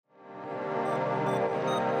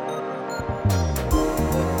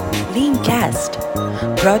Leancast,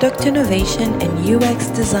 product innovation and UX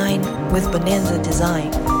design with Bonanza Design.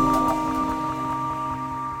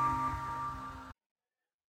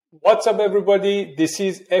 What's up, everybody? This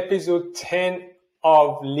is episode 10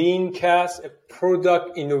 of Leancast, a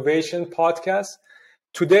product innovation podcast.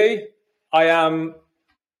 Today, I am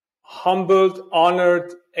humbled,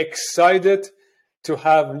 honored, excited to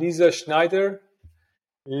have Lisa Schneider.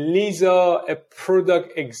 Lisa, a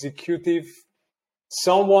product executive,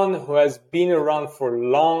 someone who has been around for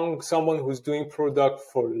long, someone who's doing product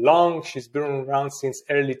for long. She's been around since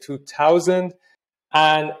early 2000.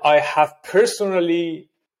 And I have personally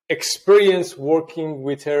experienced working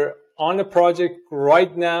with her on a project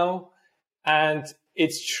right now. And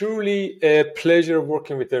it's truly a pleasure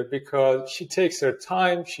working with her because she takes her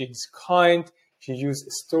time, she's kind, she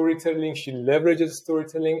uses storytelling, she leverages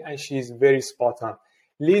storytelling, and she's very spot on.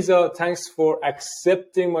 Lisa, thanks for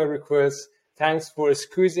accepting my request. Thanks for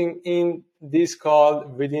squeezing in this call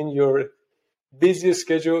within your busy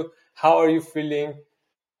schedule. How are you feeling?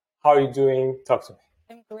 How are you doing? Talk to me.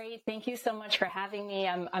 I'm great. Thank you so much for having me.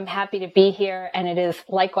 I'm happy to be here, and it is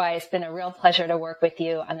likewise been a real pleasure to work with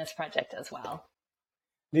you on this project as well.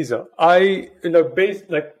 Lisa,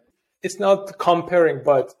 it's not comparing,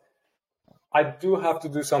 but I do have to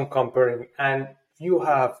do some comparing, and you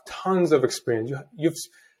have tons of experience.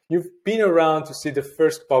 You've been around to see the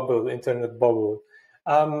first bubble, internet bubble.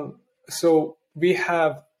 So we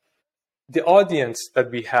have the audience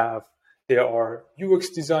that we have. There are UX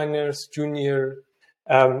designers, junior.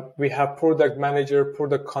 We have product manager,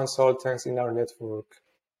 product consultants in our network.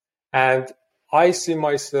 And I see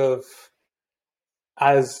myself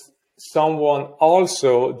as someone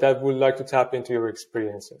also that would like to tap into your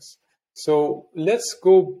experiences. So let's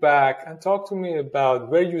go back and talk to me about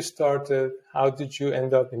where you started. How did you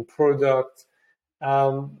end up in product?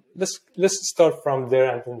 Let's start from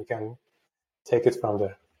there, and then we can take it from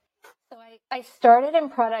there. So I started in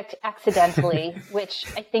product accidentally, which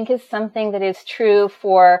I think is something that is true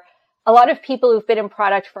for a lot of people who've been in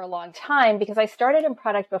product for a long time, because I started in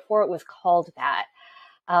product before it was called that.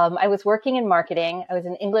 I was working in marketing. I was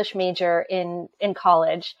an English major in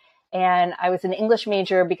college. And I was an English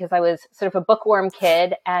major because I was sort of a bookworm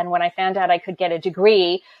kid. And when I found out I could get a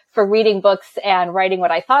degree for reading books and writing what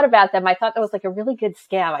I thought about them, I thought that was like a really good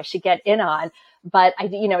scam I should get in on. But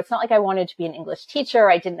it's not like I wanted to be an English teacher.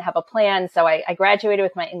 I didn't have a plan. So I graduated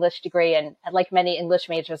with my English degree. And like many English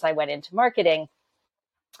majors, I went into marketing.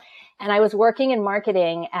 And I was working in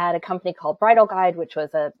marketing at a company called Bridal Guide, which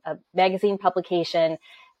was a magazine publication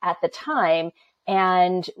at the time.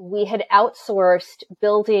 And we had outsourced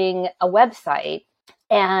building a website,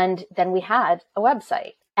 and then we had a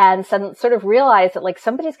website, and sort of realized that like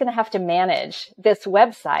somebody's going to have to manage this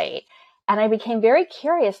website. And I became very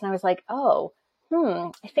curious, and I was like, I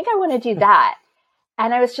think I want to do that.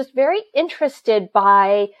 And I was just very interested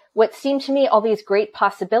by what seemed to me all these great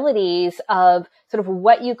possibilities of sort of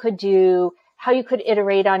what you could do, how you could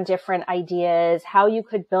iterate on different ideas, how you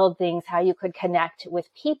could build things, how you could connect with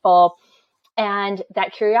people. And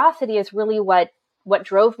that curiosity is really what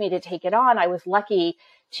drove me to take it on. I was lucky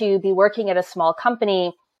to be working at a small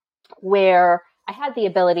company where I had the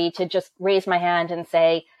ability to just raise my hand and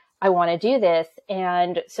say, I want to do this.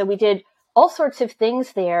 And so we did all sorts of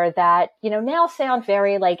things there that, now sound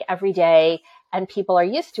very like everyday and people are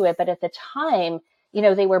used to it. But at the time,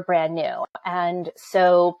 they were brand new. And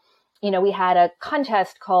so, we had a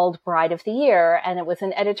contest called Bride of the Year, and it was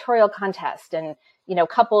an editorial contest. And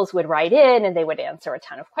couples would write in and they would answer a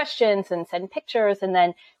ton of questions and send pictures. And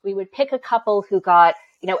then we would pick a couple who got,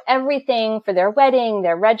 everything for their wedding,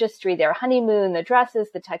 their registry, their honeymoon, the dresses,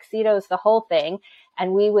 the tuxedos, the whole thing.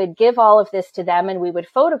 And we would give all of this to them and we would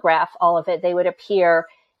photograph all of it. They would appear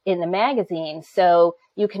in the magazine. So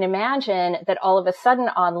you can imagine that all of a sudden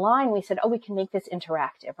online, we said, we can make this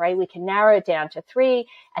interactive, right? We can narrow it down to 3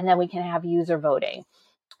 and then we can have user voting.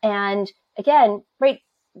 And again, right,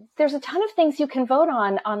 there's a ton of things you can vote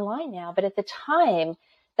on online now, but at the time,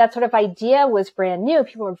 that sort of idea was brand new.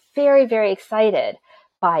 People were very, very excited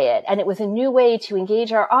by it. And it was a new way to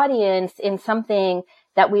engage our audience in something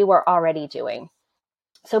that we were already doing.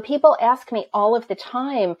 So people ask me all of the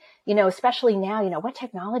time, especially now, what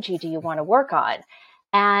technology do you want to work on?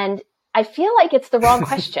 And I feel like it's the wrong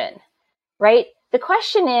question, right? The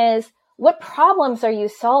question is, what problems are you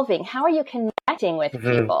solving? How are you connecting with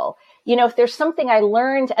people? If there's something I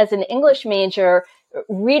learned as an English major,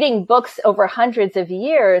 reading books over hundreds of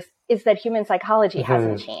years, is that human psychology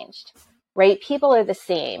hasn't changed, right? People are the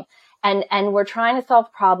same. and we're trying to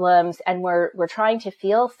solve problems, and we're trying to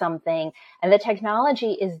feel something, and the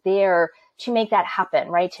technology is there to make that happen,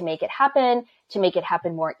 right? To make it happen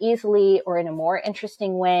more easily, or in a more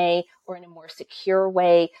interesting way, or in a more secure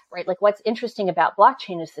way, right? Like, what's interesting about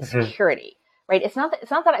blockchain is the security, right? It's not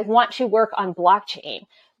that I want to work on blockchain,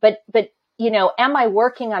 but am I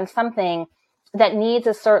working on something that needs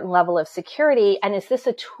a certain level of security, and is this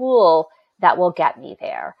a tool that will get me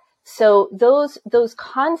there? So those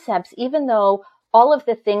concepts, even though all of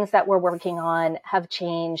the things that we're working on have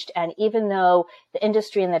changed, and even though the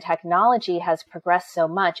industry and the technology has progressed so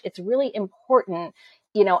much, it's really important,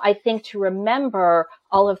 I think, to remember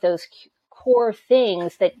all of those core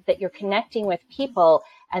things that you're connecting with people,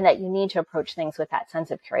 and that you need to approach things with that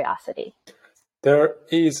sense of curiosity. There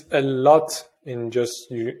is a lot in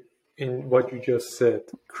what you just said.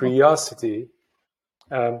 Curiosity.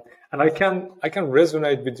 And I can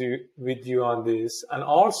resonate with you on this, and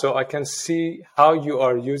also I can see how you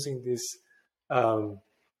are using these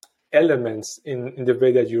elements in the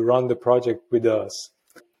way that you run the project with us.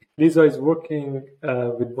 Lisa is working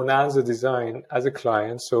with Bonanza Design as a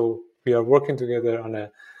client, so we are working together on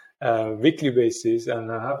a weekly basis,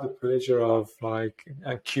 and I have the pleasure of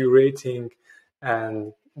curating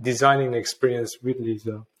and designing an experience with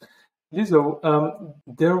Lisa. Lisa,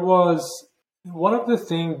 there was one of the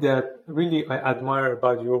things that really I admire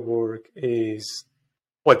about your work is,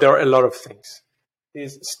 well, there are a lot of things,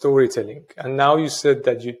 is storytelling. And now you said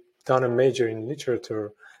that you've done a major in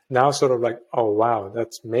literature. Now sort of like, oh, wow,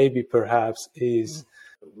 that's maybe perhaps the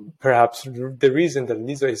reason that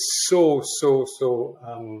Lisa is so,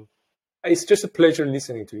 it's just a pleasure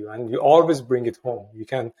listening to you. And you always bring it home. You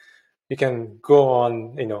can go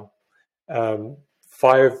on,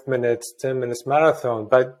 5 minutes, 10 minutes marathon,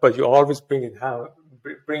 but you always bring it home,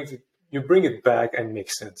 you bring it back and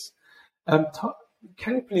make sense. Can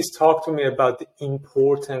you please talk to me about the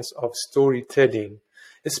importance of storytelling,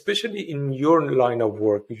 especially in your line of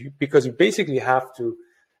work? Because you basically have to,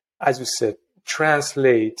 as you said,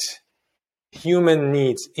 translate human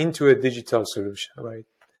needs into a digital solution, right?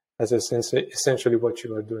 That's essentially what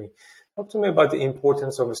you are doing. Talk to me about the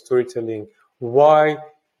importance of storytelling. Why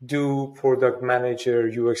do product manager,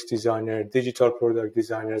 UX designer, digital product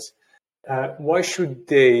designers, why should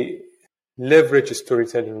they leverage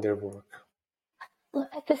storytelling in their work? Well,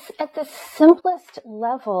 at the simplest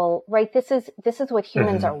level, right? This is what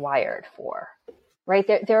humans are wired for, right?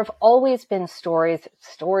 There have always been stories,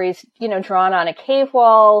 drawn on a cave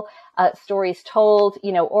wall, stories told,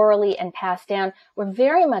 orally and passed down. We're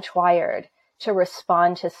very much wired to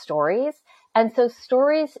respond to stories. And so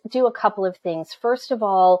stories do a couple of things. First of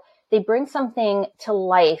all, they bring something to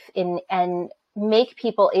life and make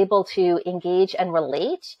people able to engage and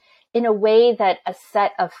relate in a way that a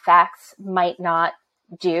set of facts might not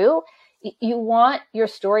do. You want your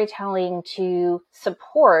storytelling to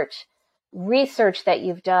support research that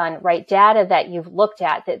you've done, right? Data that you've looked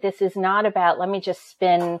at, that this is not about, let me just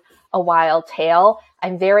spin a wild tale.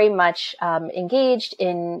 I'm very much engaged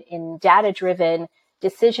in data-driven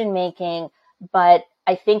decision-making, but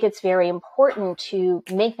I think it's very important to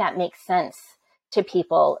make that make sense to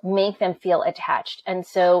people, make them feel attached. And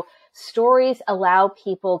so stories allow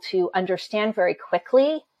people to understand very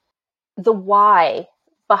quickly the why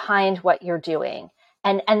behind what you're doing.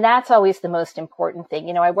 And that's always the most important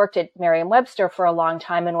thing. I worked at Merriam-Webster for a long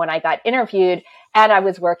time, and when I got interviewed and I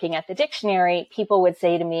was working at the dictionary, people would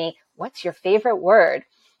say to me, "What's your favorite word?"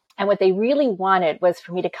 And what they really wanted was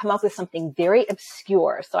for me to come up with something very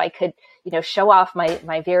obscure so I could, show off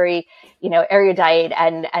my very, erudite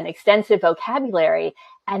and extensive vocabulary.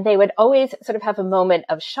 And they would always sort of have a moment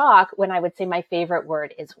of shock when I would say my favorite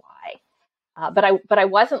word is why. But I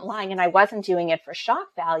wasn't lying, and I wasn't doing it for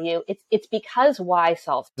shock value. It's because why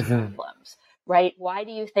solves problems, right? Why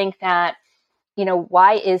do you think that,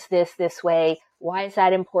 why is this way? Why is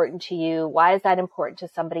that important to you? Why is that important to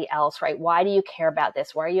somebody else, right? Why do you care about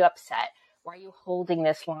this? Why are you upset? Why are you holding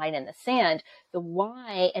this line in the sand? The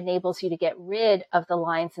why enables you to get rid of the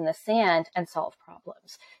lines in the sand and solve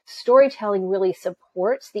problems. Storytelling really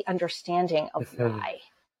supports the understanding of why.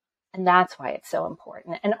 And that's why it's so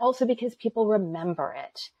important. And also because people remember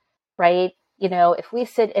it, right? If we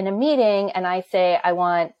sit in a meeting and I say, I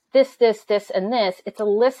want this, and this, it's a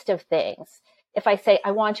list of things. If I say,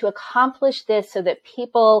 I want to accomplish this so that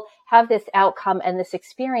people have this outcome and this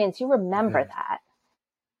experience, you remember that.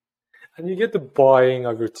 And you get the buying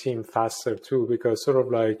of your team faster too, because sort of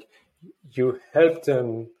like you help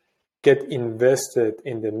them get invested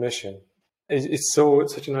in the mission. It's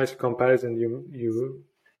such a nice comparison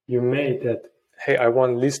you made that, hey, I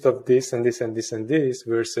want a list of this and this and this and this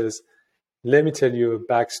versus let me tell you a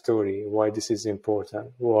backstory why this is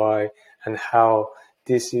important, why and how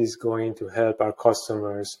this is going to help our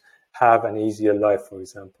customers have an easier life, for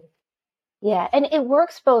example. Yeah, and it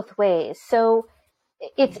works both ways. So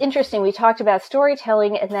it's interesting. We talked about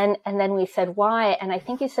storytelling and then we said why, and I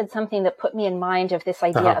think you said something that put me in mind of this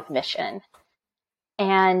idea of mission.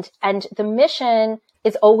 And the mission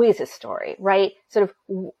is always a story, right? Sort of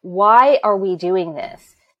why are we doing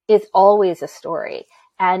this is always a story.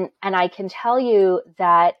 And I can tell you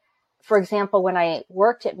that, for example, when I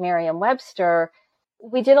worked at Merriam-Webster,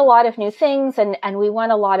 we did a lot of new things and we won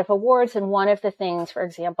a lot of awards. And one of the things, for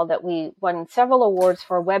example, that we won several awards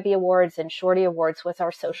for, Webby Awards and Shorty Awards, was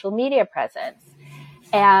our social media presence.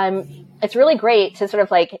 And it's really great to sort of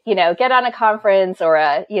like, get on a conference or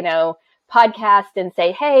a, podcast and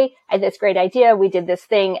say, hey, I had this great idea. We did this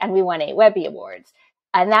thing and we won 8 Webby Awards.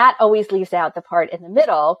 And that always leaves out the part in the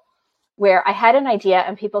middle where I had an idea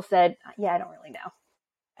and people said, yeah, I don't really know.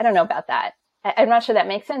 I don't know about that. I'm not sure that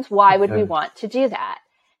makes sense. Why would we want to do that?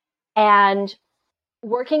 And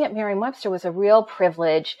working at Merriam-Webster was a real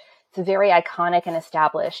privilege. It's a very iconic and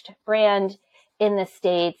established brand in the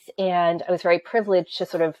States. And I was very privileged to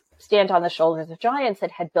sort of stand on the shoulders of giants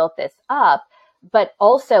that had built this up. But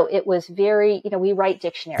also it was very, we write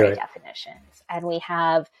dictionary definitions and we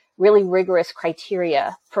have really rigorous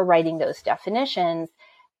criteria for writing those definitions.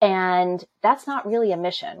 And that's not really a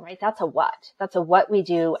mission, right? That's a what. That's a what we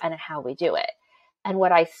do and a how we do it. And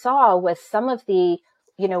what I saw was some of the,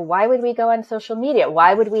 why would we go on social media?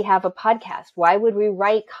 Why would we have a podcast? Why would we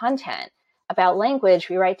write content about language?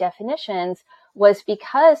 We write definitions, was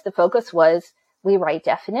because the focus was we write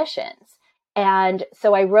definitions. And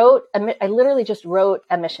so I literally just wrote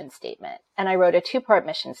a mission statement, and I wrote a 2-part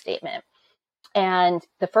mission statement. And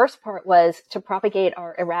the first part was to propagate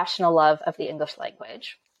our irrational love of the English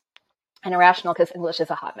language. And irrational because English is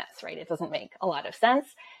a hot mess, right? It doesn't make a lot of sense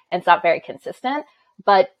and it's not very consistent.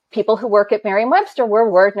 But people who work at Merriam-Webster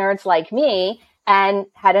were word nerds like me and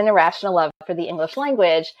had an irrational love for the English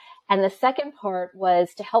language. And the second part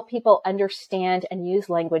was to help people understand and use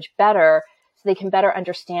language better so they can better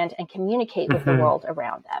understand and communicate with the world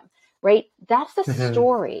around them, right? That's a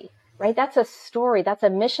story, right? That's a story. That's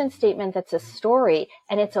a mission statement. That's a story.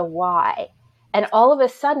 And it's a why. And all of a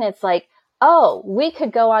sudden it's like, oh, we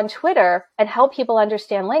could go on Twitter and help people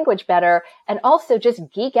understand language better and also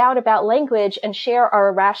just geek out about language and share our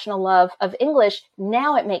irrational love of English.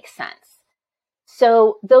 Now it makes sense.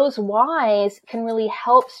 So those whys can really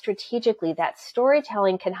help strategically. That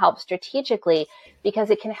storytelling can help strategically because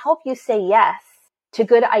it can help you say yes to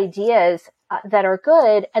good ideas that are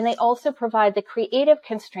good. And they also provide the creative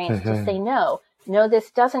constraints to say no,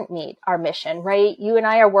 this doesn't meet our mission, right? You and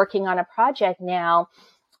I are working on a project now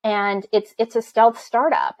and it's a stealth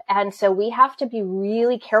startup. And so we have to be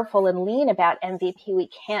really careful and lean about MVP. We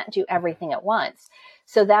can't do everything at once.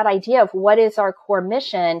 So that idea of what is our core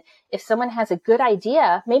mission, if someone has a good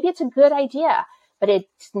idea, maybe it's a good idea, but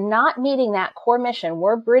it's not meeting that core mission.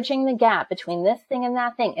 We're bridging the gap between this thing and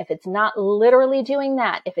that thing. If it's not literally doing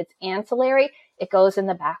that, if it's ancillary, it goes in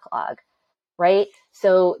the backlog, right?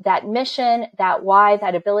 So that mission, that why,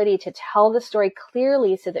 that ability to tell the story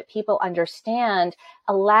clearly so that people understand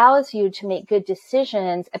allows you to make good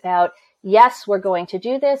decisions about, yes, we're going to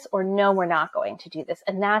do this, or no, we're not going to do this.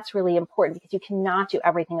 And that's really important because you cannot do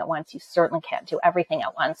everything at once. You certainly can't do everything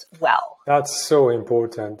at once well. That's so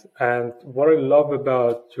important. And what I love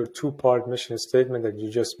about your 2-part mission statement that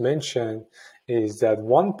you just mentioned is that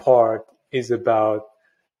one part is about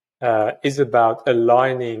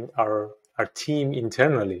aligning our team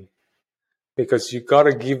internally, because you got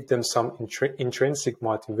to give them some intrinsic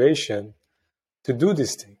motivation to do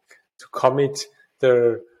this thing, to commit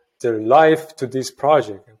their life to this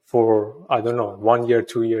project for, 1 year,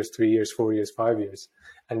 2 years, 3 years, 4 years, 5 years.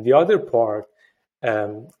 And the other part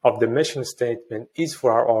of the mission statement is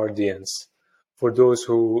for our audience, for those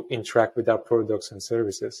who interact with our products and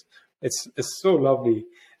services. It's so lovely.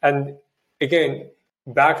 And again,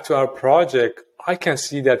 back to our project, I can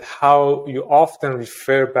see that how you often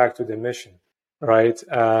refer back to the mission, right?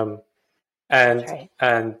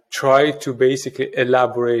 And try to basically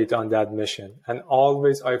elaborate on that mission. And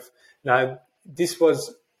always this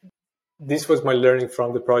was my learning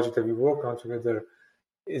from the project that we worked on together,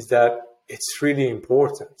 is that it's really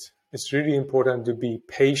important. It's really important to be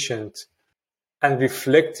patient and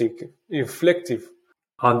reflective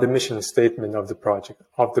on the mission statement of the project,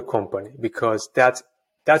 of the company, because that's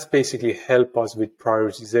basically help us with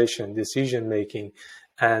prioritization, decision making,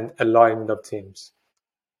 and alignment of teams.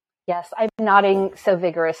 Yes, I'm nodding so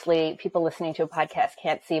vigorously. People listening to a podcast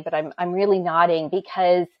can't see, but I'm really nodding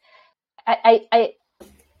because I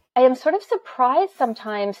I am sort of surprised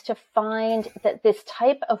sometimes to find that this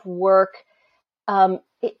type of work,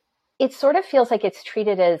 it sort of feels like it's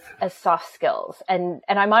treated as soft skills. And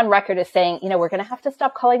I'm on record as saying, we're going to have to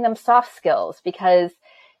stop calling them soft skills because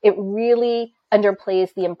it really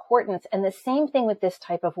underplays the importance. And the same thing with this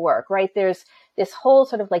type of work, right? There's this whole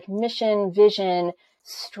sort of like mission, vision,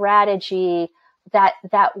 strategy.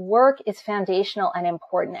 That work is foundational and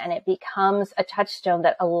important, and it becomes a touchstone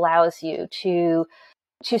that allows you to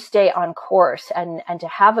stay on course and to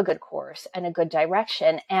have a good course and a good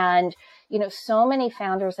direction. And, so many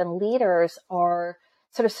founders and leaders are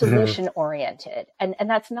sort of solution oriented, and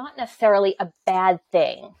that's not necessarily a bad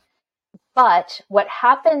thing. But what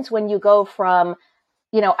happens when you go from,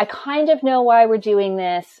 I kind of know why we're doing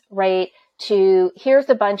this, right, to here's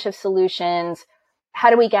a bunch of solutions. How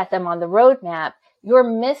do we get them on the roadmap? You're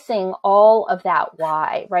missing all of that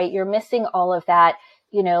why, right? You're missing all of that,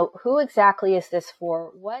 who exactly is this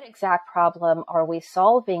for? What exact problem are we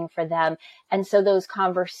solving for them? And so those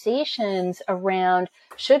conversations around,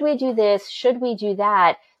 should we do this? Should we do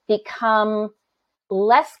that? Become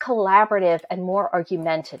less collaborative and more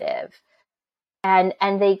argumentative. And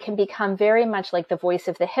they can become very much like the voice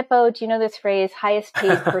of the hippo. Do you know this phrase? Highest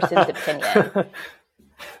paid person's opinion.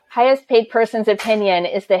 Highest paid person's opinion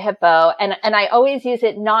is the hippo. And I always use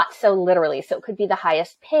it not so literally. So it could be the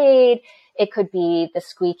highest paid. It could be the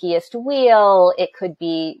squeakiest wheel. It could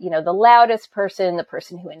be, the loudest person, the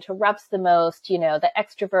person who interrupts the most, the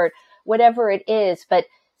extrovert, whatever it is. But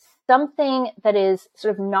something that is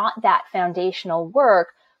sort of not that foundational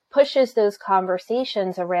work pushes those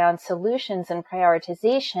conversations around solutions and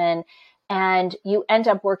prioritization, and you end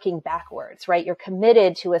up working backwards, right? You're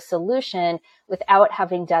committed to a solution without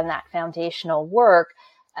having done that foundational work.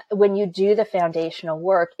 When you do the foundational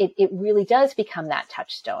work, it really does become that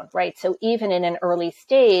touchstone, right? So even in an early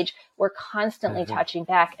stage, we're constantly touching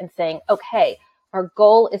back and saying, okay, our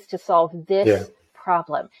goal is to solve this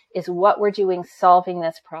problem. Is what we're doing solving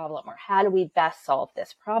this problem, or how do we best solve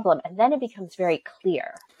this problem? And then it becomes very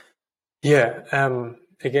clear. Yeah.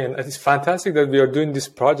 Again, it's fantastic that we are doing this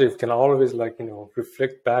project. We can always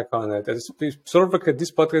reflect back on it. It's sort of like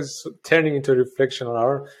this podcast is turning into a reflection on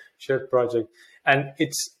our shared project. And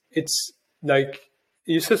it's like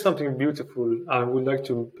you said something beautiful. I would like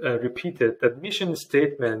to repeat it. That mission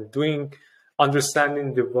statement,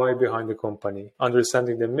 understanding the why behind the company,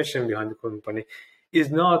 understanding the mission behind the company,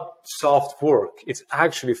 is not soft work. It's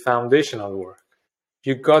actually foundational work.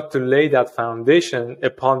 You got to lay that foundation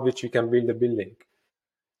upon which you can build a building.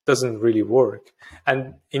 Doesn't really work.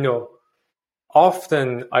 And,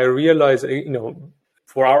 often I realize,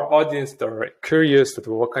 for our audience that are curious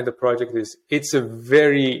about what kind of project it is, it's a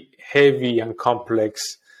very heavy and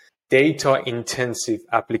complex, data-intensive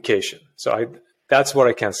application. So that's what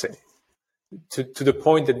I can say. To the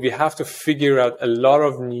point that we have to figure out a lot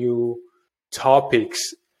of new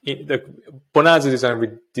topics. The Bonanza design, we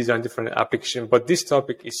design different applications, but this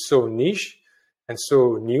topic is so niche and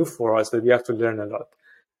so new for us that we have to learn a lot.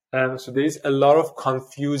 So there is a lot of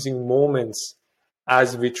confusing moments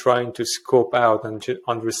as we're trying to scope out and to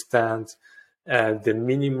understand the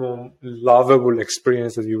minimum lovable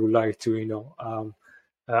experience that we would like to,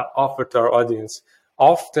 offer to our audience.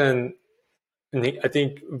 Often, I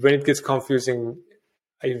think when it gets confusing,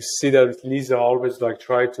 I see that Lisa always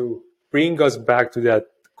try to bring us back to that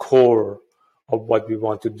core of what we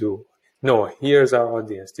want to do. No, here's our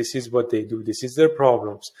audience. This is what they do. This is their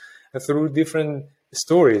problems. And through different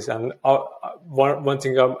stories. And one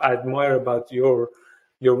thing I admire about your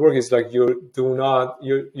work is you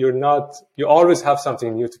always have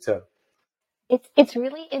something new to tell. It's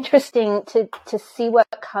really interesting to see what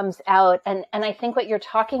comes out. And I think what you're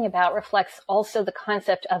talking about reflects also the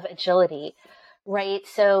concept of agility, right?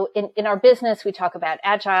 So in our business, we talk about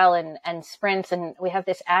agile and sprints, and we have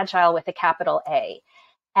this agile with a capital A.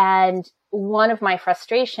 And one of my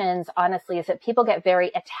frustrations, honestly, is that people get very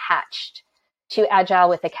attached to agile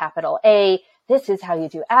with a capital A. This is how you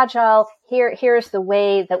do agile. Here's the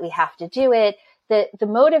way that we have to do it. The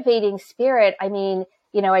motivating spirit, I mean,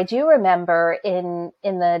 I do remember in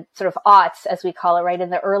the sort of aughts, as we call it, right, in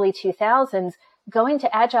the early 2000s, going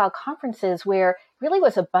to agile conferences where really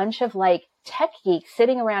was a bunch of tech geeks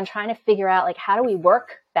sitting around trying to figure out how do we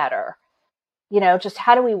work better? Just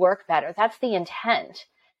how do we work better? That's the intent.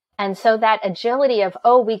 And so that agility of,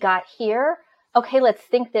 we got here. Okay, let's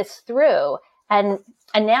think this through. And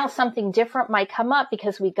now something different might come up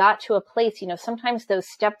because we got to a place, sometimes those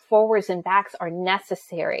step forwards and backs are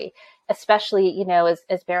necessary, especially,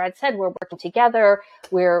 as Behrad said, we're working together.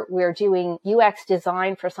 We're doing UX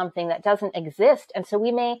design for something that doesn't exist. And so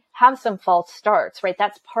we may have some false starts, right?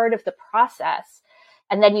 That's part of the process.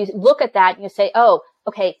 And then you look at that and you say, oh,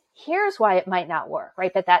 okay, here's why it might not work,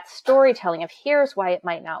 right? But that storytelling of here's why it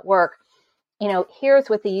might not work, here's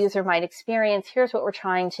what the user might experience. Here's what we're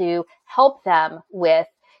trying to help them with.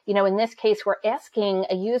 In this case, we're asking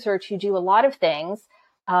a user to do a lot of things.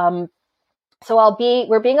 So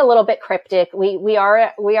we're being a little bit cryptic. We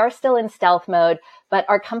are still in stealth mode, but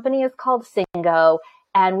our company is called Singo,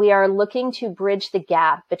 and we are looking to bridge the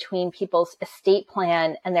gap between people's estate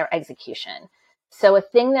plan and their execution. So a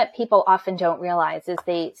thing that people often don't realize is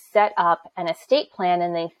they set up an estate plan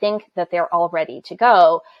and they think that they're all ready to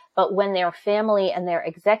go. But when their family and their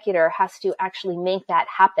executor has to actually make that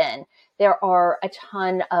happen, there are a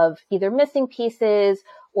ton of either missing pieces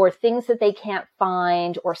or things that they can't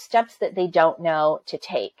find or steps that they don't know to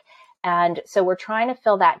take. And so we're trying to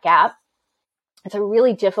fill that gap. It's a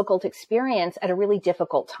really difficult experience at a really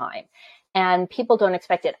difficult time. And people don't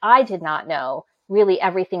expect it. I did not know really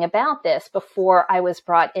everything about this before I was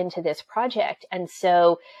brought into this project. And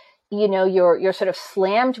so, you're sort of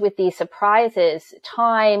slammed with these surprises,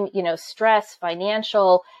 time, stress,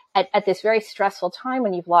 financial, at this very stressful time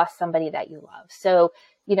when you've lost somebody that you love. So,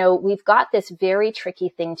 we've got this very tricky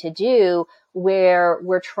thing to do where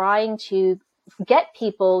we're trying to get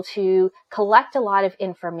people to collect a lot of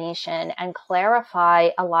information and clarify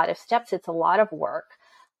a lot of steps. It's a lot of work.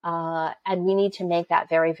 And we need to make that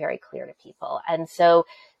very, very clear to people. And so,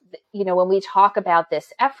 when we talk about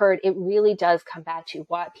this effort, it really does come back to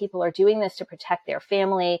what people are doing this to protect their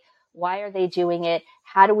family. Why are they doing it?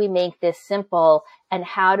 How do we make this simple? And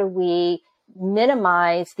how do we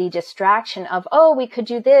minimize the distraction of, oh, we could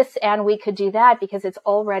do this and we could do that, because it's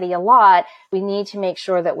already a lot. We need to make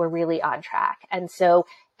sure that we're really on track. And so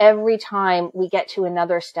every time we get to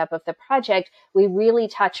another step of the project, we really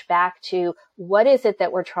touch back to what is it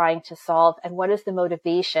that we're trying to solve and what is the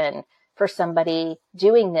motivation for somebody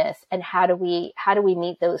doing this, and how do we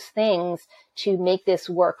meet those things to make this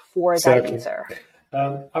work for that user.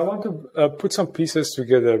 I want to put some pieces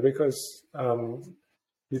together because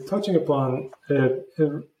you're touching upon a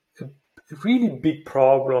really big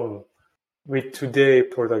problem with today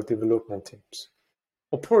product development teams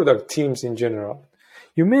or product teams in general.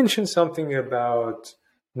 You mentioned something about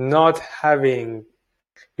not having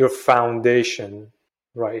your foundation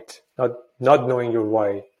right, not knowing your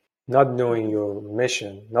why, not knowing your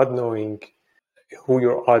mission, not knowing who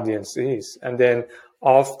your audience is. And then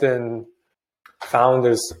often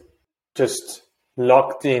founders just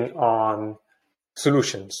locked in on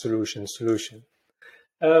solution.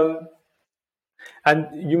 And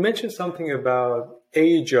you mentioned something about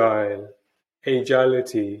agility,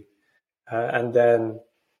 and then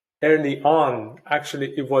early on,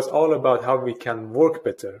 actually, it was all about how we can work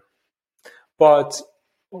better. But,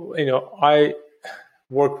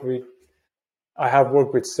 I have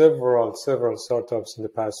worked with several startups in the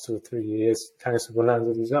past 2-3 years, thanks to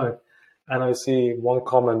Bonanza Design, and I see one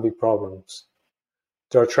common big problem.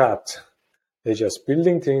 They're trapped. They're just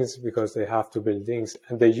building things because they have to build things,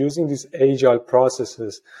 and they're using these agile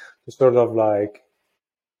processes to sort of like,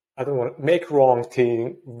 I don't want to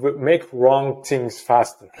make wrong things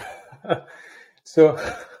faster.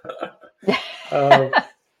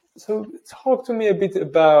 So talk to me a bit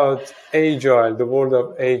about agile, the world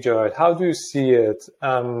of agile. How do you see it?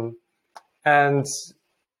 And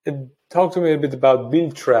talk to me a bit about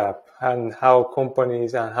build trap and how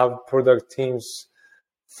companies and how product teams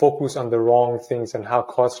focus on the wrong things and how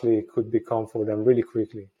costly it could become for them really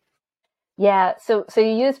quickly. Yeah. So you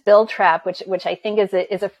use build trap, which I think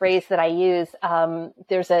is a phrase that I use.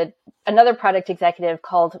 There's another product executive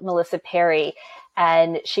called Melissa Perry,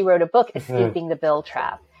 and she wrote a book, Escaping the Build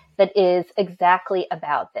Trap, that is exactly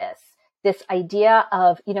about this idea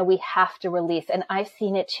of, we have to release. And I've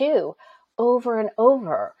seen it too, over and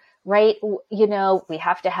over, right? We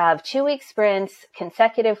have to have 2-week sprints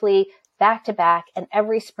consecutively, back to back, and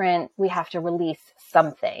every sprint we have to release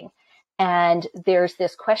something. And there's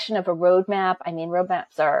this question of a roadmap. I mean,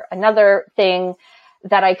 roadmaps are another thing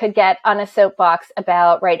that I could get on a soapbox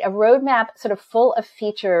about, right? A roadmap sort of full of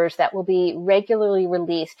features that will be regularly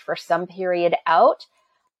released for some period out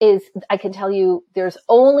is, I can tell you, there's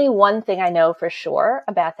only one thing I know for sure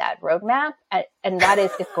about that roadmap, and that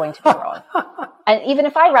is it's going to be wrong. And even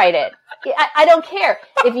if I write it, I don't care.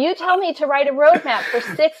 If you tell me to write a roadmap for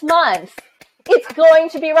 6 months, it's going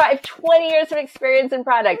to be wrong. I have 20 years of experience in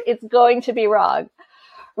product. It's going to be wrong,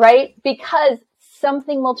 right? Because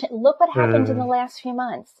something will change. Look what happened in the last few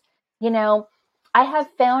months. I have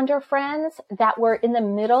founder friends that were in the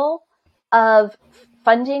middle of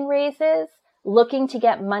funding raises, looking to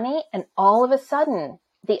get money, and all of a sudden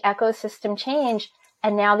the ecosystem changed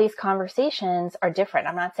And now these conversations are different.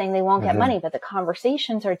 I'm not saying they won't get money, but the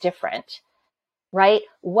conversations are different, right?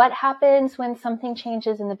 What happens when something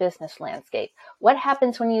changes in the business landscape? What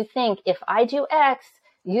happens when you think if I do X,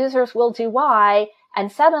 users will do Y,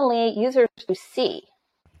 and suddenly users do C?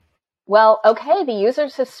 Well, okay, the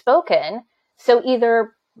users have spoken. So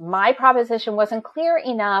either my proposition wasn't clear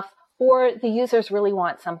enough or the users really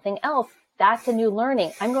want something else. That's a new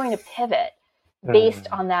learning. I'm going to pivot based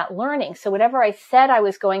on that learning. So whatever I said I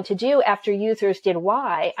was going to do after users did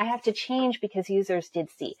Y, I have to change because users did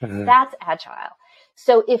C. That's agile.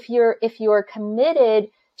 So if you're committed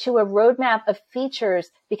to a roadmap of features,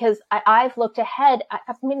 because I've looked ahead, I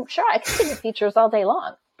mean, sure, I can think of features all day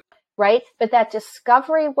long, right? But that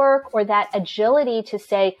discovery work or that agility to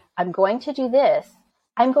say, I'm going to do this,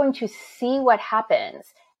 I'm going to see what happens,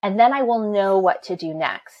 and then I will know what to do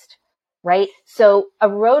next, right? So a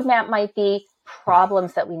roadmap might be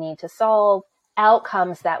problems that we need to solve,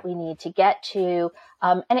 outcomes that we need to get to.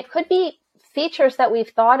 And it could be features that we've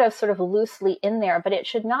thought of sort of loosely in there, but it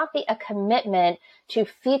should not be a commitment to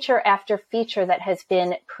feature after feature that has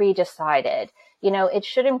been pre-decided. You know, it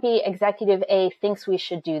shouldn't be executive A thinks we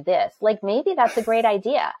should do this. Like maybe that's a great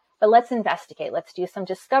idea, but let's investigate. Let's do some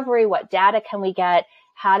discovery. What data can we get?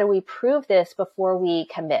 How do we prove this before we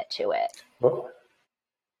commit to it?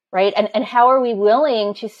 Right? And how are we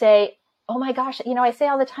willing to say, oh my gosh, you know, I say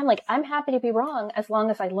all the time, like, I'm happy to be wrong as long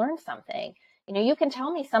as I learn something. You know, you can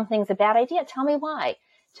tell me something's a bad idea. Tell me why.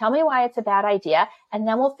 Tell me why it's a bad idea. And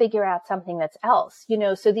then we'll figure out something that's else, you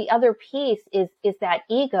know. So the other piece is that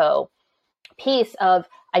ego piece of,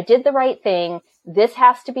 I did the right thing. This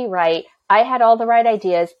has to be right. I had all the right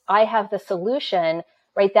ideas. I have the solution,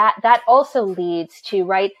 right? That also leads to,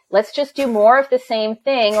 right, let's just do more of the same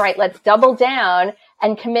thing, right? Let's double down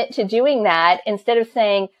and commit to doing that instead of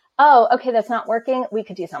saying, oh, okay, that's not working. We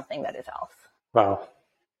could do something that is else. Wow.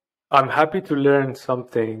 I'm happy to learn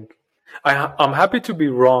something. I'm happy to be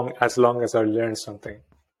wrong as long as I learn something.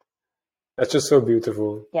 That's just so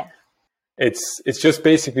beautiful. Yeah. It's just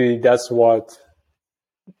basically that's what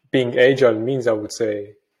being agile means, I would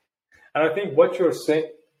say. And I think what you're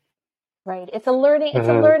saying, right? It's a learning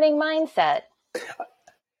mindset.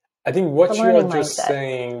 I think what you are just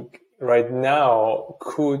saying right now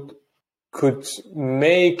could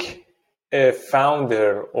make a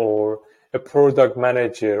founder or a product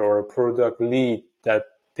manager or a product lead that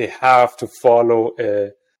they have to follow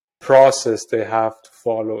a process, they have to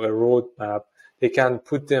follow a roadmap. They can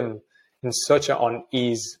put them in such an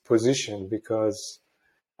unease position because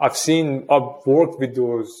I've worked with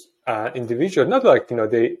those individuals, not like, you know,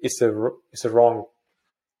 it's a wrong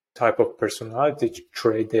type of personality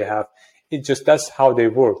trait they have. It just, that's how they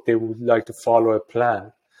work. They would like to follow a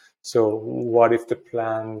plan. So what if the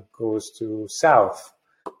plan goes to south?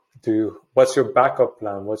 What's your backup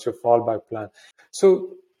plan? What's your fallback plan?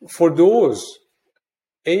 So for those,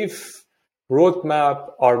 if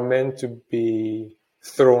roadmap are meant to be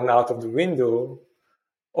thrown out of the window,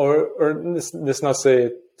 or let's not say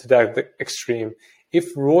it to that extreme.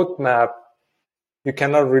 If roadmap, you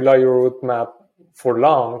cannot rely your roadmap for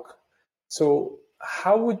long. So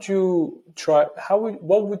how would you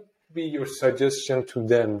what would be your suggestion to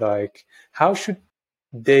them? Like, how should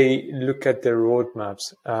they look at their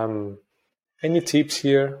roadmaps? Any tips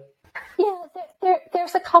here? Yeah,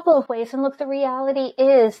 there's a couple of ways. And look, the reality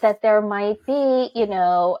is that there might be, you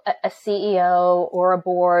know, a CEO or a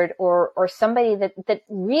board or somebody that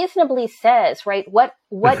reasonably says, right, what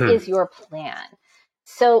is your plan?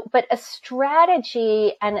 So, but a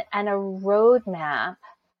strategy and a roadmap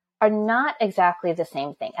are not exactly the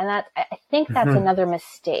same thing. And I think that's another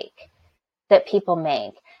mistake that people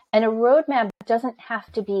make. And a roadmap doesn't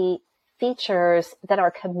have to be features that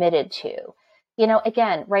are committed to. You know,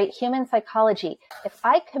 again, right, human psychology, if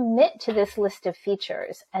I commit to this list of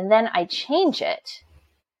features and then I change it,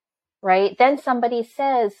 right, then somebody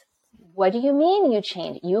says, what do you mean you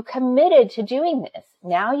changed? You committed to doing this.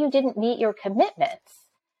 Now you didn't meet your commitments.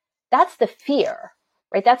 That's the fear,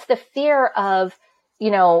 right? That's the fear of, you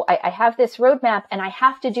know, I have this roadmap and I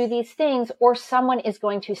have to do these things or someone is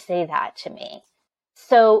going to say that to me.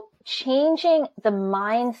 So changing the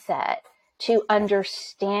mindset to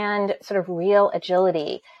understand sort of real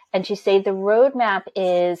agility and to say the roadmap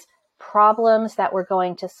is problems that we're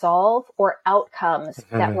going to solve or outcomes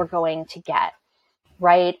that we're going to get,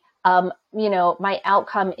 right? You know, my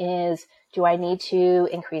outcome is, do I need to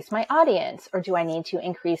increase my audience or do I need to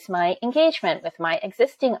increase my engagement with my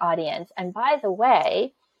existing audience? And by the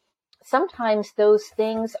way, sometimes those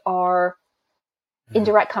things are in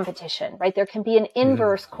direct competition, right? There can be an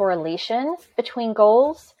inverse correlation between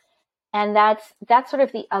goals. And that's sort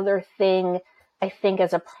of the other thing I think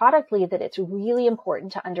as a product lead that it's really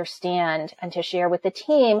important to understand and to share with the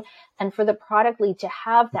team, and for the product lead to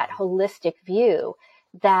have that holistic view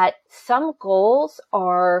that some goals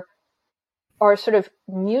are sort of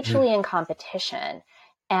mutually in competition,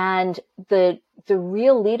 and the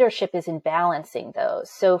real leadership is in balancing those.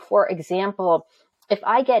 So for example, if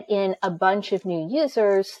I get in a bunch of new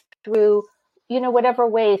users through, whatever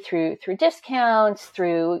way, through discounts,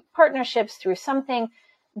 through partnerships, through something,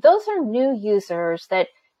 those are new users that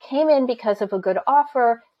came in because of a good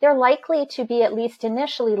offer. They're likely to be, at least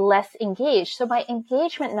initially, less engaged. So my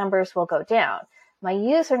engagement numbers will go down. My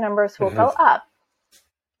user numbers will go up,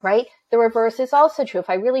 right? The reverse is also true. If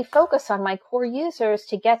I really focus on my core users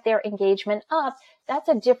to get their engagement up, that's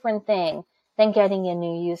a different thing than getting in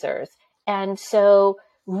new users. And so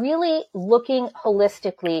really looking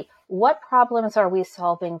holistically, what problems are we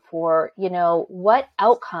solving for? What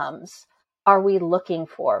outcomes are we looking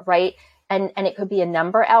for, right? And it could be a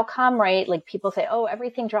number outcome, right? Like people say, oh,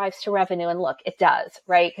 everything drives to revenue. And look, it does,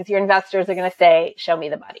 right? Because your investors are going to say, show me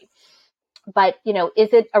the money. But,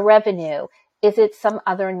 is it a revenue? Is it some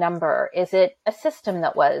other number? Is it a system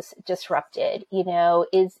that was disrupted?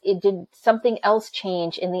 Did something else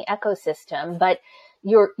change in the ecosystem? But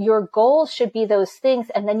your goals should be those things.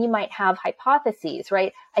 And then you might have hypotheses,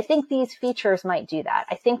 right? I think these features might do that.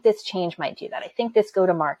 I think this change might do that. I think this go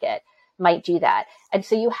to market might do that. And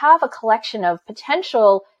so you have a collection of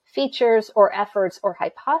potential features or efforts or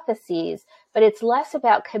hypotheses, but it's less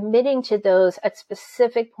about committing to those at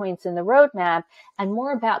specific points in the roadmap and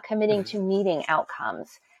more about committing to meeting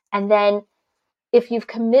outcomes. And then if you've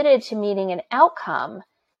committed to meeting an outcome,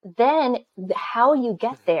 then how you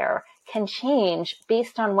get there can change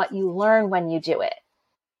based on what you learn when you do it.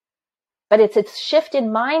 But it's a shift in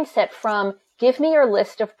mindset from give me your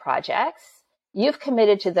list of projects. You've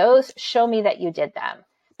committed to those. Show me that you did them.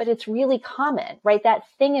 But it's really common, right? That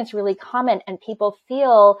thing is really common, and people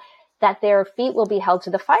feel that their feet will be held to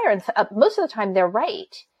the fire. And so, most of the time they're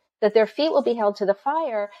right, that their feet will be held to the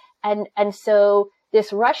fire. And so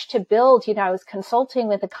this rush to build, I was consulting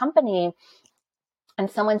with a company and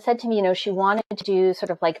someone said to me, she wanted to do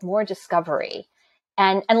sort of like more discovery.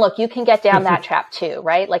 And look, you can get down that trap too,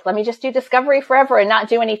 right? Like, let me just do discovery forever and not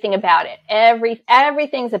do anything about it.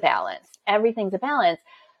 Everything's a balance. Everything's a balance.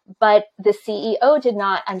 But the CEO did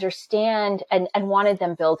not understand and wanted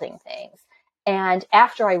them building things. And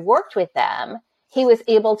after I worked with them, he was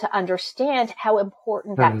able to understand how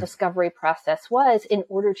important that discovery process was in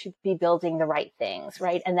order to be building the right things,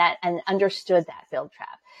 right? And understood that build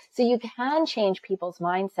trap. So you can change people's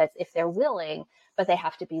mindsets if they're willing, but they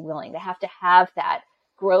have to be willing. They have to have that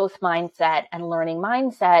growth mindset and learning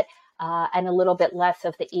mindset, and a little bit less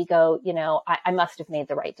of the ego, I must have made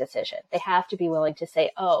the right decision. They have to be willing to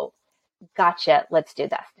say, oh, gotcha, let's do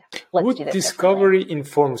that. Let's do this. Would discovery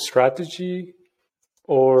inform strategy,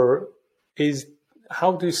 or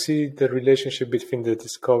how do you see the relationship between the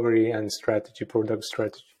discovery and strategy, product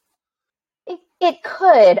strategy? It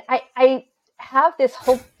could. I have this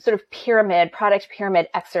whole sort of product pyramid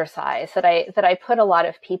exercise that I put a lot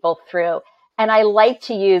of people through. And I like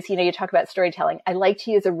to use, you talk about storytelling. I like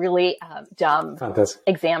to use a really dumb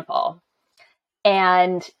example.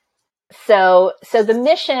 And so the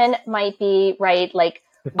mission might be, right, like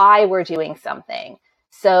why we're doing something.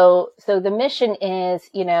 So the mission is,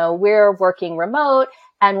 we're working remote,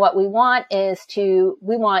 and what we want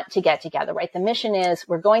to get together, right? The mission is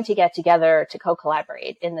we're going to get together to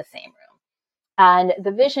co-collaborate in the same room. And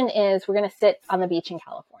the vision is we're going to sit on the beach in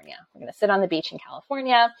California. We're going to sit on the beach in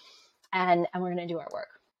California and we're going to do our work.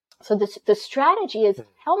 So the strategy is,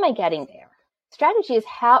 how am I getting there? Strategy is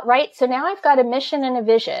how, right? So now I've got a mission and a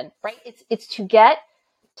vision, right? It's to get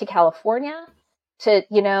to California, to,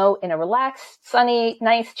 in a relaxed, sunny,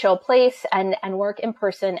 nice, chill place and work in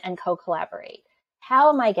person and co-collaborate. How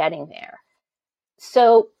am I getting there?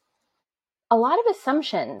 So a lot of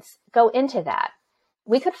assumptions go into that.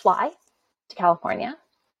 We could fly to California.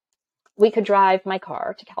 We could drive my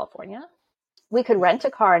car to California. We could rent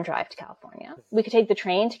a car and drive to California. We could take the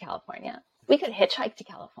train to California. We could hitchhike to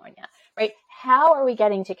California, right? How are we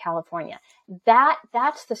getting to California?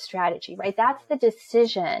 That's the strategy, right? That's the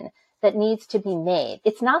decision that needs to be made.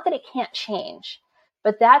 It's not that it can't change,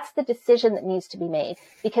 but that's the decision that needs to be made,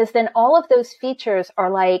 because then all of those features are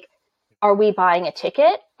like, are we buying a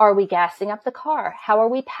ticket? Are we gassing up the car? How are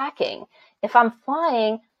we packing? If I'm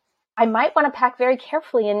flying, I might want to pack very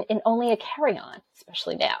carefully in only a carry-on,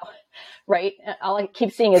 especially now, right? All I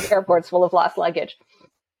keep seeing is airports full of lost luggage.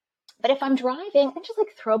 But if I'm driving, I just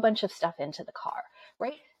like throw a bunch of stuff into the car,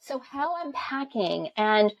 right? So how I'm packing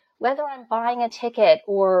and whether I'm buying a ticket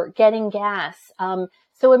or getting gas.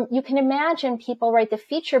 So you can imagine people, right? The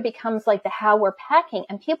feature becomes like the how we're packing,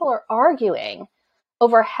 and people are arguing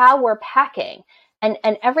over how we're packing. And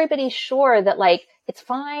everybody's sure that like, it's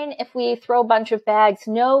fine if we throw a bunch of bags.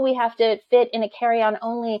 No, we have to fit in a carry-on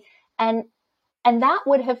only. And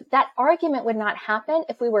that argument would not happen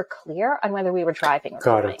if we were clear on whether we were driving or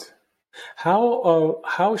Got flying. it.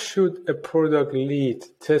 How should a product lead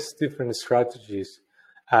test different strategies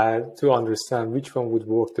to understand which one would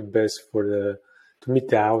work the best to meet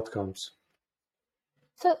the outcomes?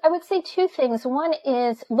 So I would say two things. One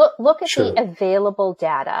is look at Sure. the available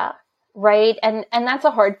data, right? And that's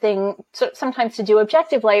a hard thing sometimes to do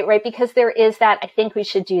objectively, right? Because there is that, I think we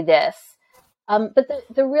should do this. But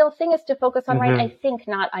the real thing is to focus on, right? I think,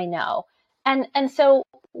 not I know. And so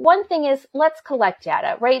one thing is, let's collect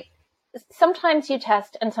data, right? Sometimes you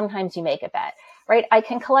test and sometimes you make a bet, right? I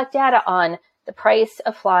can collect data on the price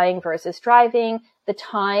of flying versus driving, the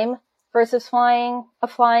time versus flying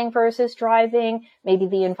versus driving, maybe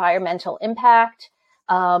the environmental impact.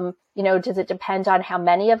 Does it depend on how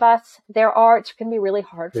many of us there are? It's going to be really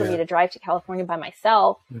hard for me to drive to California by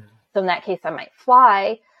myself. So in that case, I might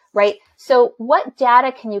fly, right? So what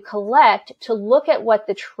data can you collect to look at what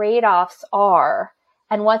the trade-offs are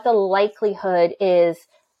and what the likelihood is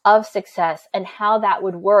of success and how that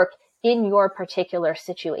would work in your particular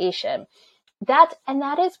situation?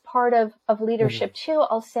 That is part of leadership too,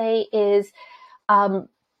 I'll say, is,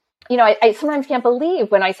 I sometimes can't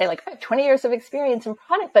believe when I say, like, I have 20 years of experience in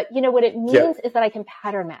product, but what it means is that I can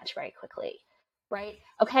pattern match very quickly, right?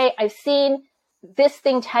 Okay, I've seen this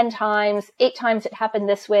thing 10 times, 8 times it happened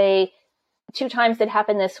this way, 2 times it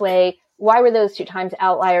happened this way. Why were those 2 times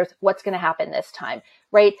outliers? What's going to happen this time,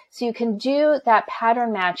 right? So you can do that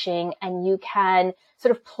pattern matching, and you can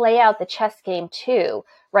sort of play out the chess game too,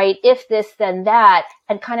 right? If this, then that,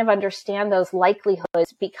 and kind of understand those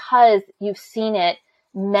likelihoods because you've seen it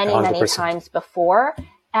many, 100%. many times before.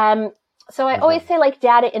 So I always say, like,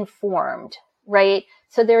 data informed, right?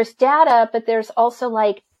 So there's data, but there's also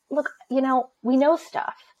like, look, we know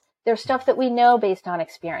stuff. There's stuff that we know based on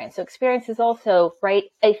experience. So experience is also, right,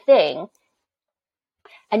 a thing.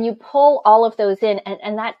 And you pull all of those in,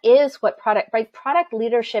 and that is what product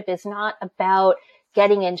leadership is not about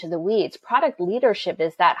getting into the weeds. Product leadership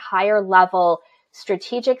is that higher level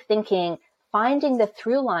strategic thinking, finding the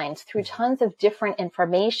through lines through tons of different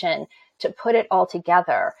information to put it all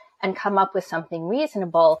together and come up with something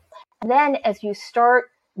reasonable. And then as you start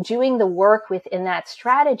doing the work within that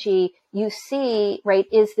strategy, you see, right,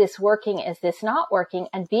 is this working? Is this not working?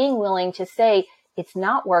 And being willing to say, it's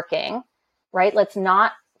not working, right? Let's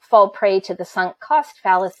not fall prey to the sunk cost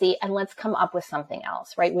fallacy, and let's come up with something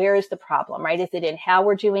else, right? Where is the problem, right? Is it in how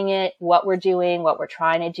we're doing it, what we're doing, what we're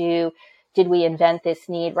trying to do? Did we invent this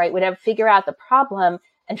need, right? Whatever, figure out the problem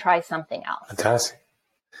and try something else. Fantastic.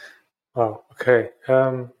 Oh, okay.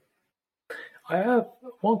 I have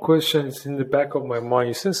one question. It's in the back of my mind.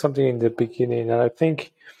 You said something in the beginning, and I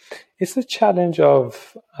think it's a challenge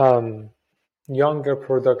of younger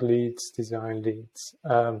product leads, design leads,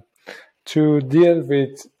 to deal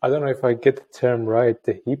with, I don't know if I get the term right,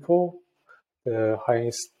 the HIPPO, the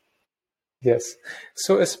highest, yes.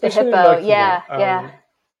 So especially the HIPPO,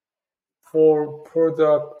 for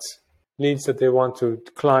product leads that they want to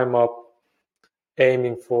climb up,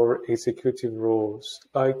 aiming for executive roles,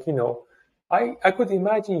 like, I could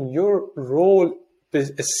imagine your role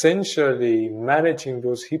is essentially managing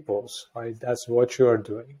those hippos, right? That's what you are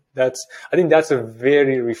doing. I think that's a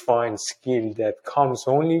very refined skill that comes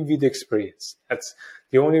only with experience. That's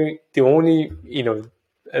the only,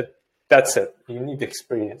 that's it. You need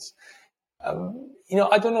experience. I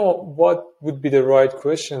don't know what would be the right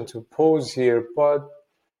question to pose here, but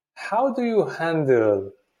how do you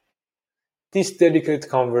handle this delicate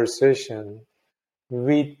conversation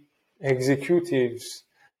with executives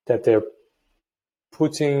that they're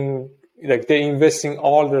investing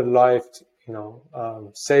all their life,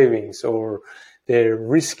 savings, or they're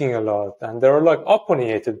risking a lot, and they're like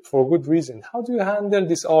opinionated for good reason? How do you handle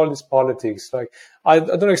all this politics? Like, I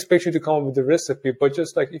don't expect you to come up with the recipe, but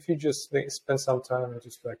just like, if you just spend some time and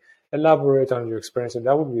just like elaborate on your experience, and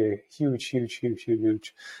that would be a huge.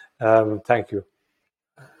 Thank you.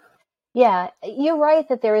 Yeah, you're right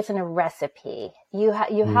that there isn't a recipe. You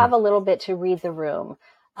have a little bit to read the room.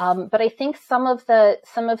 But I think some of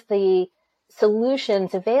the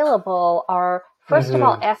solutions available are, first of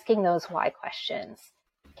all, asking those why questions.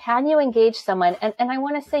 Can you engage someone? And I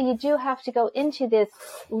want to say, you do have to go into this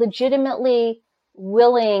legitimately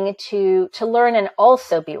willing to learn and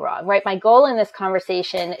also be wrong, right? My goal in this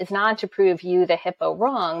conversation is not to prove you, the hippo,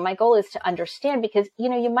 wrong. My goal is to understand, because,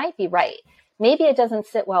 you might be right. Maybe it doesn't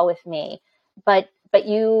sit well with me, but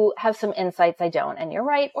you have some insights I don't, and you're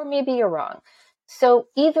right, or maybe you're wrong. So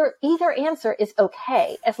either answer is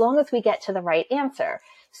okay, as long as we get to the right answer.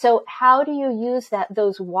 So how do you use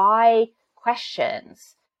those why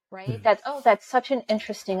questions, right? That's such an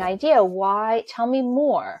interesting idea. Why? Tell me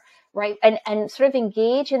more, right? And sort of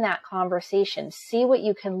engage in that conversation. See what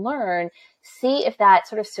you can learn. See if that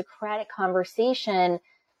sort of Socratic conversation,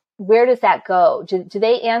 where does that go? Do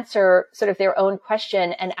they answer sort of their own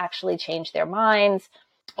question and actually change their minds?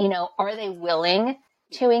 Are they willing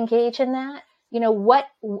to engage in that?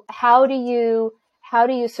 How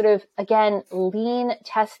do you sort of, again, lean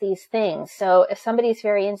test these things? So if somebody's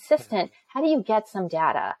very insistent, how do you get some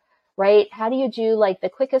data, right? How do you do like the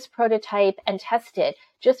quickest prototype and test it?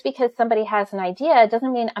 Just because somebody has an idea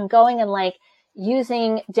doesn't mean I'm going and like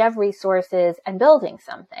using dev resources and building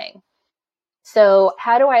something. So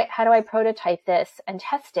how do I prototype this and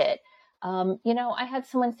test it? I had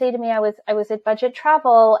someone say to me, I was at Budget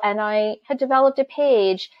Travel and I had developed a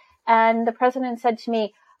page, and the president said to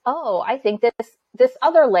me, "Oh, I think this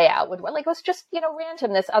other layout would work." Like, it was just,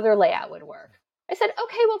 random. This other layout would work. I said,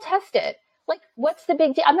 "Okay, we'll test it. Like, what's the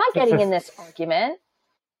big deal? I'm not getting in this argument,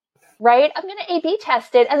 right? I'm going to A/B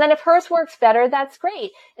test it. And then if hers works better, that's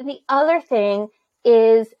great." And the other thing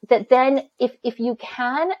is that then if you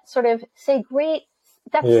can sort of say, "Great,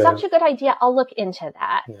 that's such a good idea. I'll look into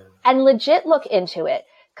that," and legit look into it,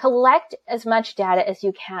 collect as much data as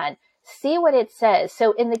you can, see what it says.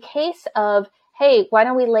 So in the case of, "Hey, why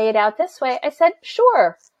don't we lay it out this way?" I said,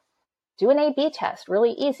 "Sure, do an A/B test,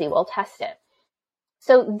 really easy. We'll test it."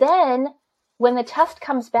 So then when the test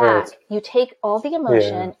comes back, you take all the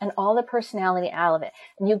emotion and all the personality out of it,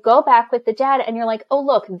 and you go back with the data and you're like, "Oh,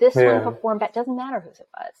 look, this one performed better." Doesn't matter whose it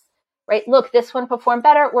was, right? "Look, this one performed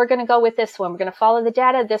better. We're going to go with this one. We're going to follow the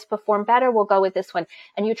data. This performed better. We'll go with this one."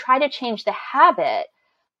 And you try to change the habit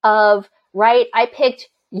of, right, I picked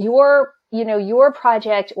your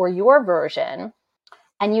project or your version,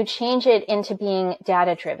 and you change it into being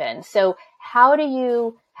data driven. So how do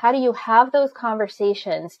you have those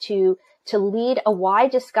conversations to lead a why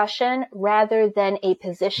discussion rather than a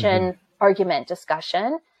position argument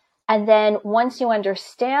discussion? And then once you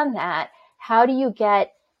understand that, how do you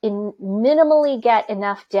minimally get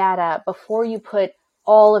enough data before you put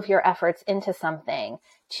all of your efforts into something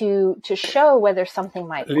to show whether something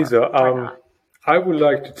might work Lisa, or not? I would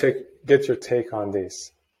like to get your take on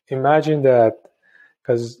this. Imagine that,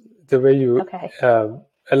 because the way you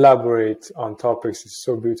elaborate on topics is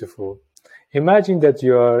so beautiful. Imagine that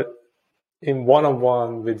you're in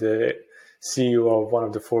one-on-one with the CEO of one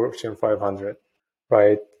of the Fortune 500,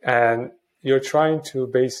 right? And you're trying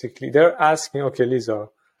to they're asking, "Okay, Lisa,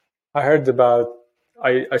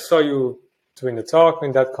 I saw you doing a talk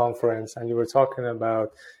in that conference, and you were talking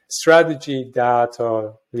about strategy,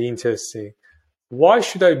 data, lean testing. Why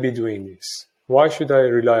should I be doing this? Why should I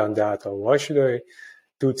rely on data? Why should I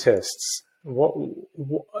do tests?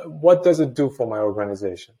 What does it do for my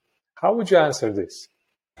organization?" How would you answer this?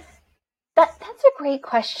 That's a great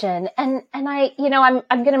question. And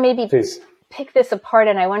I'm going to maybe pick this apart,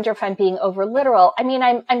 and I wonder if I'm being over literal. I mean,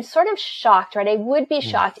 I'm sort of shocked, right? I would be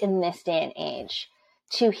shocked in this day and age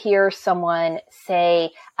to hear someone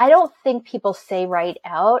say, I don't think people say right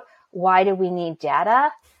out, "Why do we need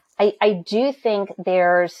data?" I do think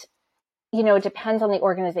there's, it depends on the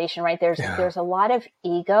organization, right? There's a lot of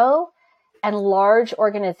ego, and large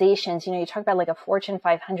organizations, you talk about like a Fortune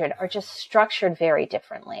 500, are just structured very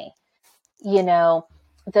differently.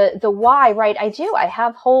 The why, right? I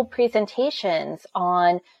have whole presentations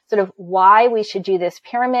on sort of why we should do this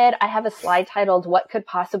pyramid. I have a slide titled "What Could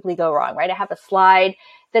Possibly Go Wrong," right? I have a slide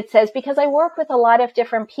that says, because I work with a lot of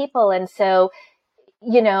different people, and so,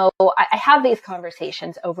 I have these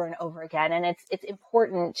conversations over and over again, and it's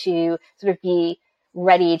important to sort of be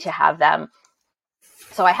ready to have them.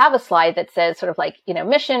 So I have a slide that says sort of like,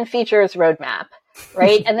 mission, features, roadmap,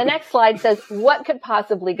 right? And the next slide says, what could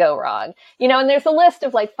possibly go wrong? And there's a list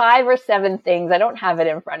of like 5 or 7 things. I don't have it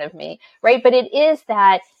in front of me, right? But it is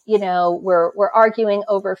that, we're arguing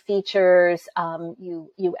over features.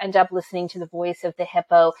 You end up listening to the voice of the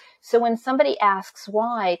hippo. So when somebody asks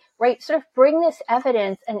why, right, sort of bring this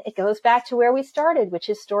evidence, and it goes back to where we started, which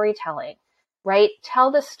is storytelling, right?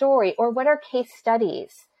 Tell the story, or what are case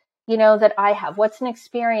studies? That I have? What's an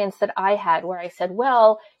experience that I had where I said,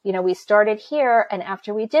 well, we started here, and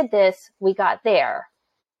after we did this, we got there.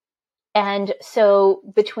 And so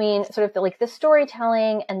between sort of the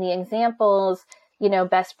storytelling and the examples,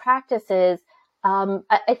 best practices,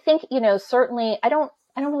 I think, certainly I don't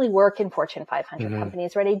really work in Fortune 500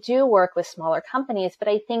 companies, right? I do work with smaller companies, but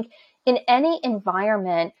I think in any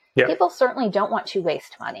environment, people certainly don't want to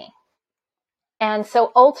waste money. And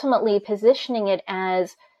so ultimately positioning it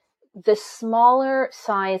as the smaller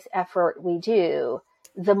size effort we do,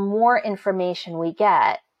 the more information we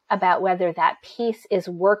get about whether that piece is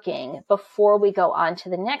working before we go on to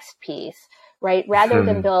the next piece, right? Rather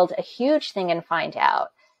than build a huge thing and find out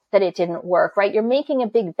that it didn't work, right? You're making a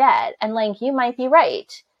big bet, and like, you might be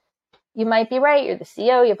right. You're the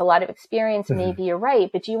CEO, you have a lot of experience, maybe you're right,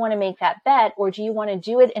 but do you want to make that bet, or do you want to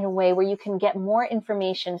do it in a way where you can get more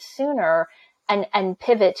information sooner and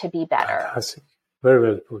pivot to be better? Very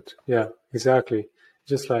well put. Yeah, exactly.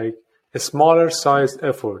 Just like a smaller sized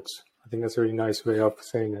efforts. I think that's a really nice way of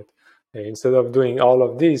saying it. Instead of doing all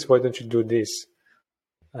of these, why don't you do this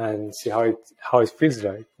and see how it feels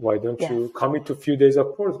like? Why don't you commit to a few days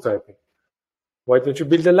of prototyping? Why don't you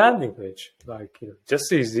build a landing page? Like,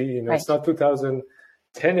 just easy. It's not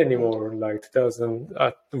 2010 anymore, like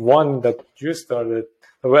 2001 that you started.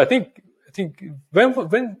 Well, I think when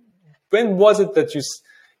was it that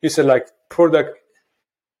you said like product?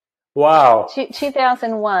 Wow.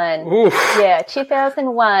 2001. Oof. Yeah,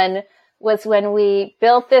 2001 was when we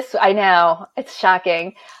built this. I know, it's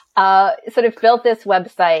shocking. Sort of built this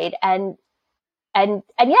website, and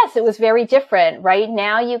yes, it was very different. Right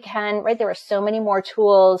now you can, there are so many more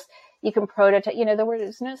tools. You can prototype, there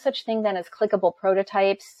was no such thing then as clickable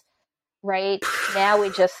prototypes, right? Now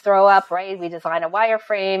we just throw up, we design a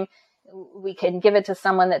wireframe. We can give it to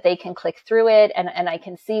someone that they can click through it, and I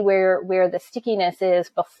can see where the stickiness is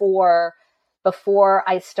before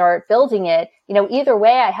I start building it. Either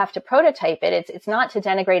way, I have to prototype it. It's not to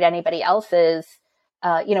denigrate anybody else's,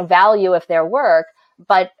 value of their work,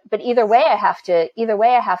 but either way I have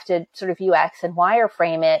to sort of UX and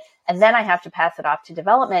wireframe it, and then I have to pass it off to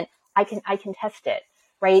development. I can test it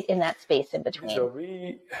right in that space in between. So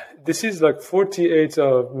this is like 48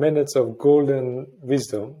 minutes of golden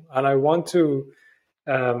wisdom, and I want to.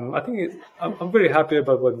 I'm very happy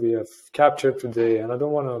about what we have captured today, and I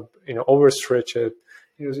don't want to overstretch it.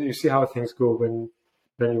 You see how things go when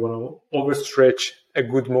you want to overstretch a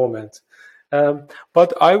good moment.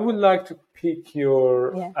 But I would like to pick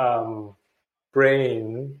your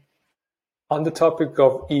brain on the topic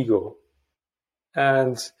of ego,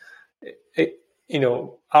 and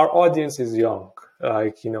our audience is young.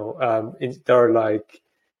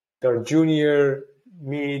 They're junior,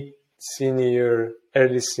 mid, senior,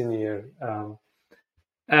 early senior,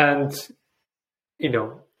 and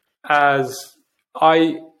as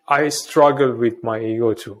I struggle with my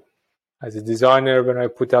ego too. As a designer, when I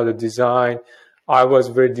put out a design, I was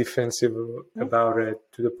very defensive about it,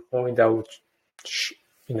 to the point I would,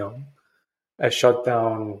 I shut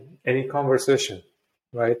down any conversation,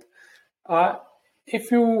 right?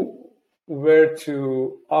 If you were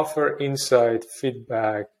to offer insight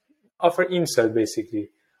basically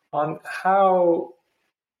on how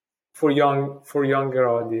for younger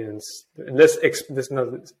audience, less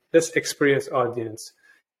experienced audience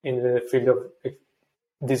in the field of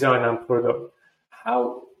design and product,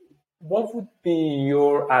 what would be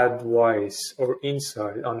your advice or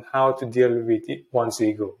insight on how to deal with one's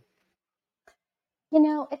ego?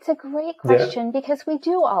 It's a great question, because we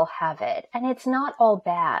do all have it, and it's not all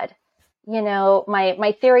bad.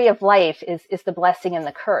 My theory of life is the blessing and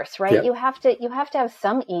the curse, right? Yeah. You have to have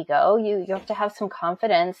some ego. You have to have some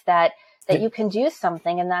confidence that you can do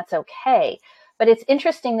something, and that's okay. But it's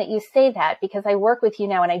interesting that you say that, because I work with you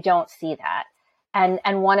now and I don't see that.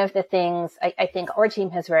 And one of the things I think our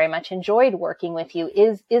team has very much enjoyed working with you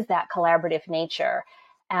is that collaborative nature,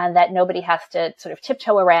 and that nobody has to sort of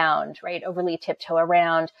tiptoe around, right? Overly tiptoe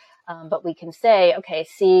around. But we can say, okay,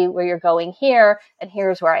 see where you're going here, and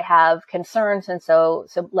here's where I have concerns. And so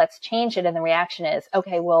let's change it. And the reaction is,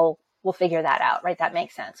 okay, we'll figure that out, right? That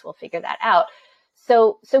makes sense. We'll figure that out.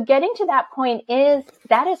 So getting to that point is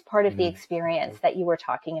part of the experience that you were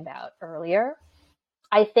talking about earlier.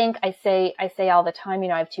 I think I say all the time,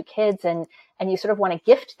 I have 2 kids, and you sort of want to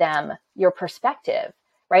gift them your perspective,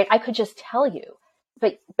 right? I could just tell you,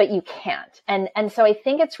 but you can't. And so I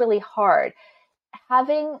think it's really hard.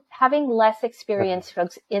 Having less experienced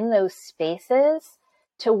folks in those spaces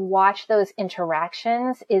to watch those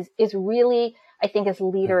interactions is really, I think, as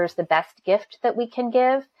leaders, the best gift that we can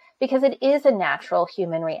give, because it is a natural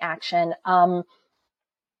human reaction. And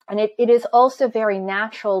it is also very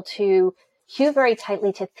natural to hew very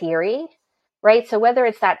tightly to theory, right? So whether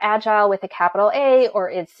it's that agile with a capital A, or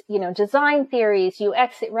it's, design theories,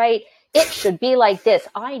 UX, right? It should be like this.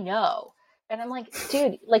 I know. And I'm like,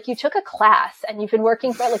 dude, like you took a class and you've been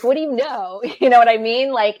working for, like, what do you know? You know what I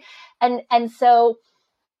mean? Like, and so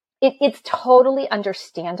it's totally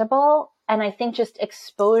understandable. And I think just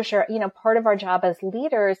exposure, you know, part of our job as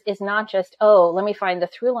leaders is not just, oh, let me find the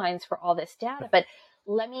through lines for all this data, but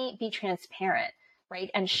let me be transparent,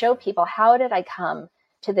 right? And show people, how did I come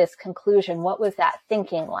to this conclusion? What was that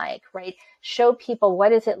thinking like, right? Show people,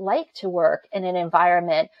 what is it like to work in an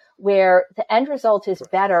environment where the end result is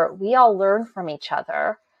better? We all learn from each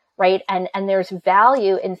other, right? And there's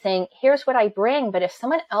value in saying, here's what I bring, but if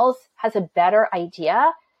someone else has a better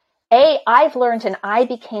idea, I've learned and I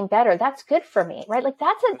became better. That's good for me, right? Like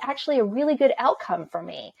that's actually a really good outcome for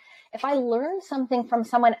me. If I learn something from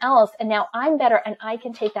someone else and now I'm better and I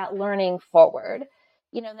can take that learning forward,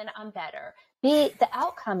 you know, then I'm better. The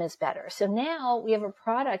outcome is better. So now we have a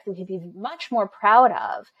product that we can be much more proud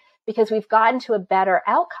of because we've gotten to a better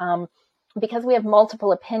outcome because we have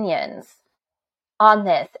multiple opinions on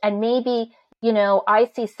this. And maybe, you know, I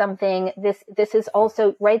see something, this is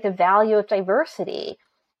also, right, the value of diversity,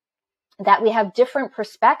 that we have different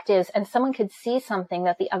perspectives and someone could see something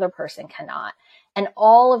that the other person cannot. And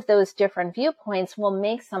all of those different viewpoints will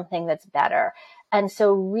make something that's better. And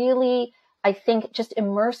so really, I think just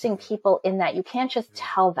immersing people in that, you can't just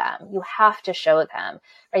tell them, you have to show them,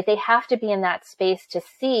 right? They have to be in that space to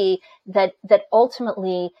see that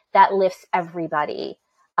ultimately that lifts everybody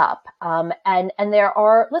up. And there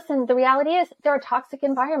are, listen, the reality is there are toxic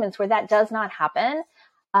environments where that does not happen.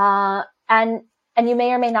 And you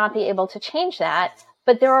may or may not be able to change that,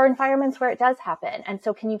 but there are environments where it does happen. And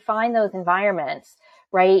so can you find those environments,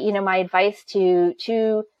 right? You know, my advice to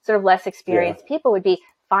sort of less experienced people would be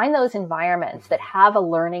find those environments that have a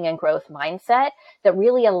learning and growth mindset that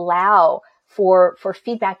really allow for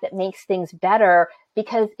feedback that makes things better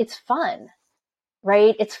because it's fun,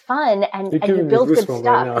 right? It's fun and you build good stuff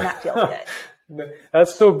and that feels good.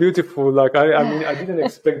 That's so beautiful. Like, I mean, I didn't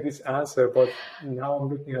expect this answer, but now I'm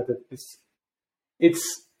looking at it.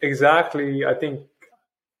 It's exactly, I think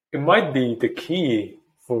it might be the key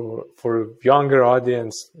for younger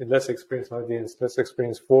audience, less experienced audience, less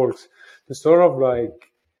experienced folks to sort of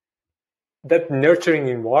like that nurturing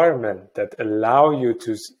environment that allow you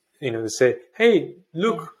to, you know, say, hey,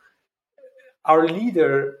 look, our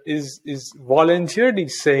leader is voluntarily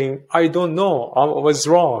saying, I don't know, I was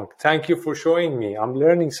wrong. Thank you for showing me. I'm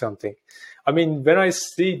learning something. I mean, when I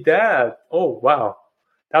see that, oh, wow.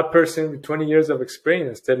 That person with 20 years of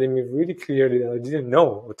experience telling me really clearly that I didn't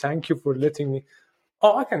know. Oh, thank you for letting me.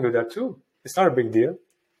 Oh, I can do that too. It's not a big deal.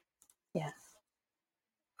 Yeah.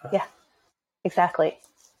 Yeah, exactly.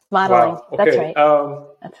 Modeling. Wow. Okay. That's right.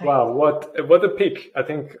 That's right. Wow. What a pick. I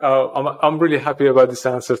think I'm really happy about this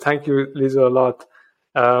answer. Thank you, Lisa, a lot.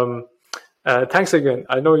 Thanks again.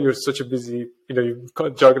 I know you're such a busy, you know, you've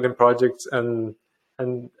got juggling projects and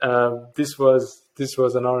this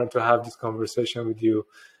was an honor to have this conversation with you.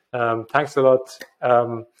 Thanks a lot.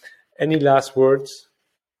 Any last words?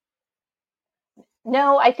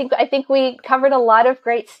 No, I think we covered a lot of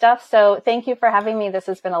great stuff. So thank you for having me. This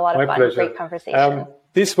has been a lot of My fun. pleasure. Great conversation.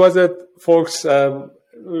 This was it, folks.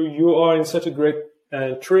 You are in such a great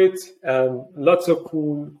treat. Lots of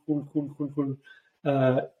cool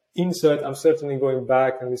insight. I'm certainly going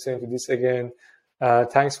back and listening to this again.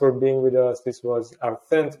 Thanks for being with us. This was our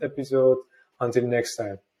 10th episode. Until next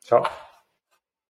time. Ciao.